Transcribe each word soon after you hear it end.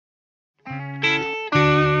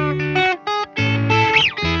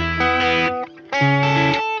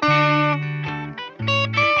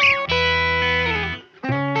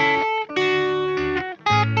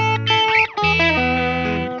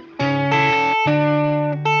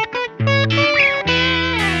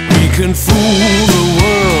can fool the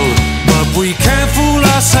world, but we can't fool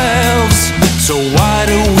ourselves. So why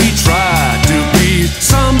do we try to be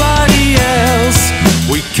somebody else?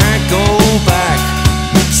 We can't go back,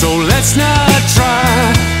 so let's not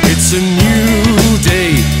try. It's a new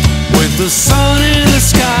day with the sun in the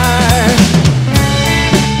sky.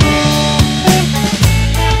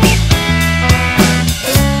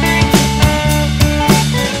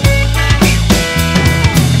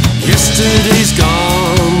 Yesterday's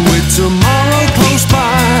gone with tomorrow close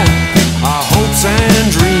by. Our hopes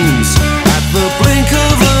and dreams at the blink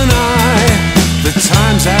of an eye. The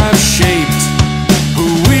times have shaped who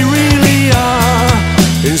we really are.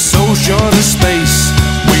 In so short a space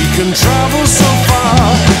we can travel so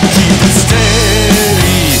far. Keep it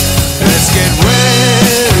steady, let's get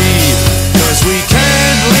ready, 'cause we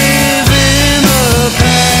can't live in the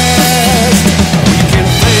past. We can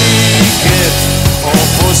fake it or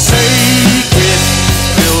forsake it,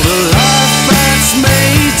 build a life that's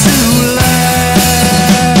made to last.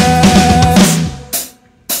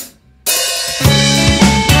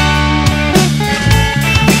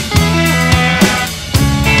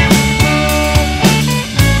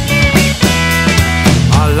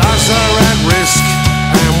 Our lives are at risk,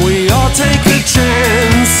 and we all take a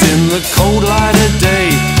chance in the cold light of day,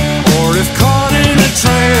 or if caught in a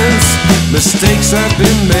trance. Mistakes have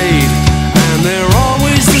been made, and they're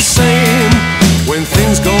always the same. When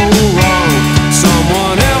things go wrong,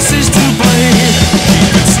 someone else is to blame.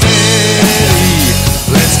 Keep it steady,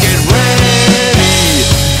 let's get ready,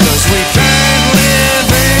 'cause we can't live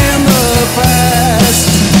in the past.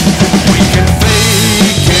 We can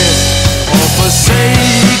fake it or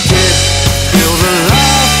forsake it, build a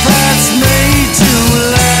life that's made to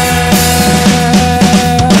last.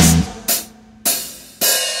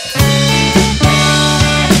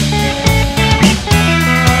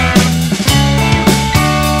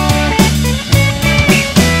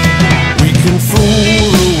 We can fool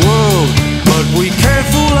the world, but we can't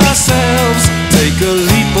fool ourselves. Take a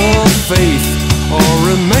leap of faith or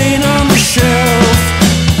remain on the shelf.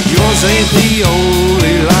 Yours ain't the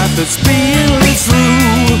only life that's being lived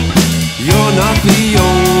through. You're not the only